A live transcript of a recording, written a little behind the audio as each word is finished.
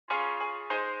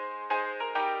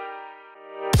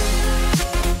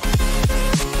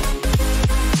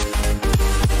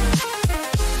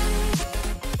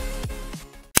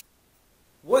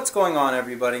What's going on,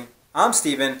 everybody? I'm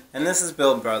Steven, and this is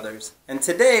Build Brothers. And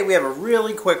today we have a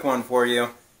really quick one for you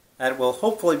that will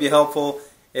hopefully be helpful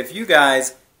if you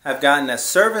guys have gotten a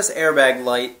Service Airbag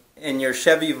Light in your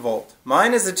Chevy Volt.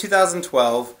 Mine is a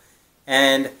 2012,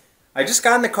 and I just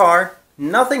got in the car.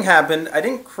 Nothing happened. I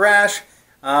didn't crash.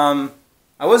 I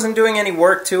wasn't doing any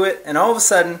work to it, and all of a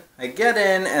sudden I get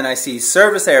in and I see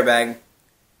Service Airbag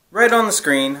right on the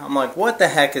screen. I'm like, what the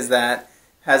heck is that?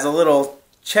 Has a little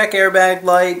check airbag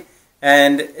light,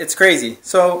 and it's crazy.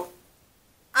 So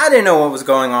I didn't know what was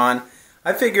going on.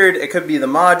 I figured it could be the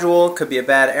module, could be a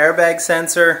bad airbag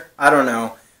sensor, I don't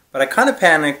know. But I kind of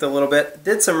panicked a little bit,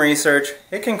 did some research.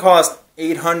 It can cost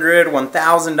 $800,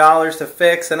 $1,000 to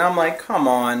fix, and I'm like, come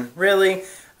on, really?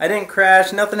 I didn't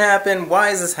crash, nothing happened, why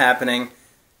is this happening?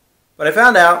 But I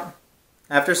found out,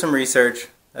 after some research,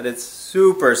 that it's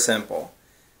super simple.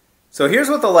 So here's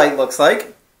what the light looks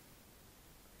like.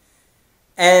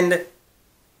 And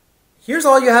here's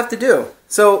all you have to do.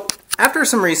 So after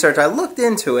some research, I looked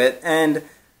into it and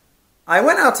I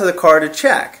went out to the car to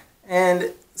check.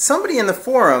 And somebody in the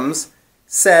forums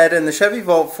said, in the Chevy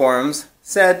Volt forums,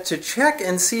 said to check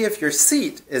and see if your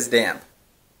seat is damp.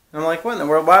 And I'm like, what in the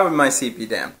world? Why would my seat be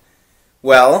damp?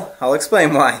 Well, I'll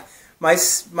explain why.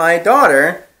 My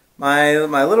daughter, my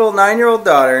little 9-year-old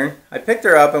daughter, I picked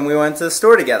her up and we went to the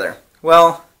store together.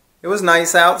 Well, it was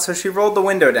nice out, so she rolled the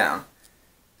window down.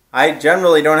 I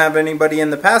generally don't have anybody in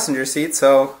the passenger seat,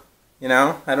 so, you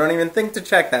know, I don't even think to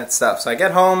check that stuff. So I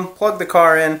get home, plug the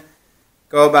car in,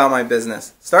 go about my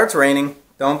business. Starts raining,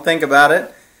 don't think about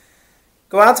it.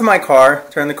 Go out to my car,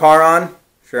 turn the car on,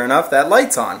 sure enough, that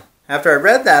light's on. After I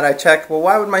read that, I checked, well,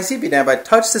 why would my seat be damp? I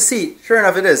touched the seat, sure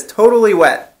enough, it is totally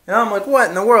wet. And I'm like, what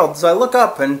in the world? So I look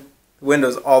up and the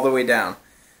window's all the way down.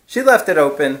 She left it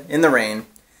open in the rain.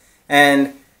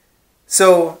 And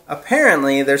so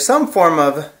apparently there's some form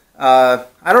of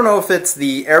I don't know if it's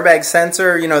the airbag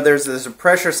sensor. You know, there's a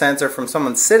pressure sensor from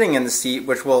someone sitting in the seat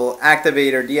which will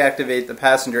activate or deactivate the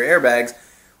passenger airbags,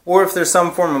 or if there's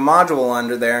some form of module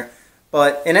under there.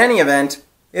 But in any event,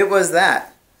 it was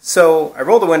that. So I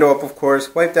rolled the window up, of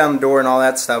course, wiped down the door and all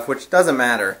that stuff, which doesn't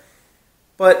matter.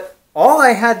 But all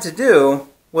I had to do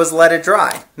was let it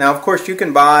dry. Now, of course, you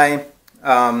can buy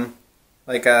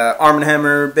like a Arm &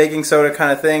 Hammer baking soda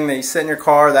kind of thing that you sit in your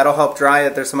car. That'll help dry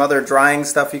it. There's some other drying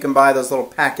stuff you can buy, those little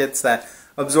packets that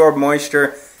absorb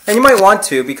moisture. And you might want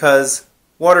to, because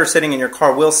water sitting in your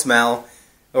car will smell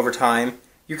over time.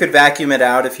 You could vacuum it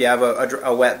out if you have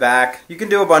a wet vac. You can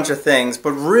do a bunch of things,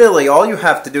 but really all you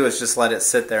have to do is just let it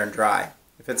sit there and dry.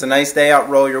 If it's a nice day out,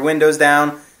 roll your windows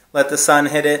down, let the sun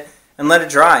hit it, and let it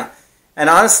dry. And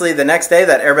honestly, the next day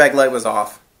that airbag light was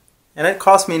off. And it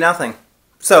cost me nothing.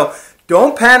 So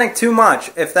don't panic too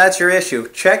much if that's your issue.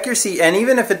 Check your seat, and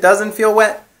even if it doesn't feel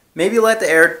wet, maybe let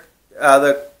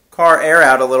the car air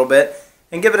out a little bit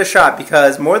and give it a shot,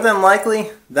 because more than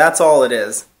likely, that's all it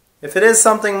is. If it is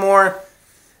something more,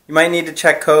 you might need to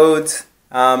check codes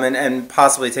and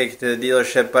possibly take it to the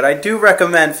dealership. But I do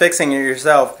recommend fixing it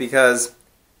yourself, because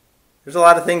there's a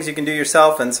lot of things you can do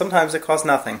yourself, and sometimes it costs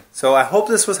nothing. So I hope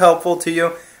this was helpful to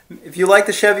you. If you like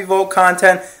the Chevy Volt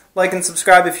content, like and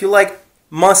subscribe. If you like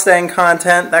Mustang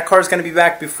content, that car is going to be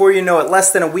back before you know it.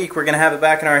 Less than a week, we're going to have it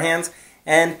back in our hands.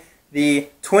 And the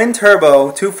twin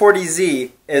turbo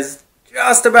 240Z is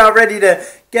just about ready to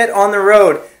get on the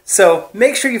road. So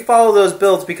make sure you follow those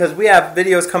builds, because we have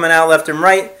videos coming out left and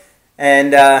right.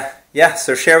 And yeah,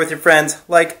 so share with your friends,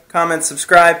 like, comment,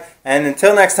 subscribe, and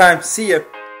until next time, see you.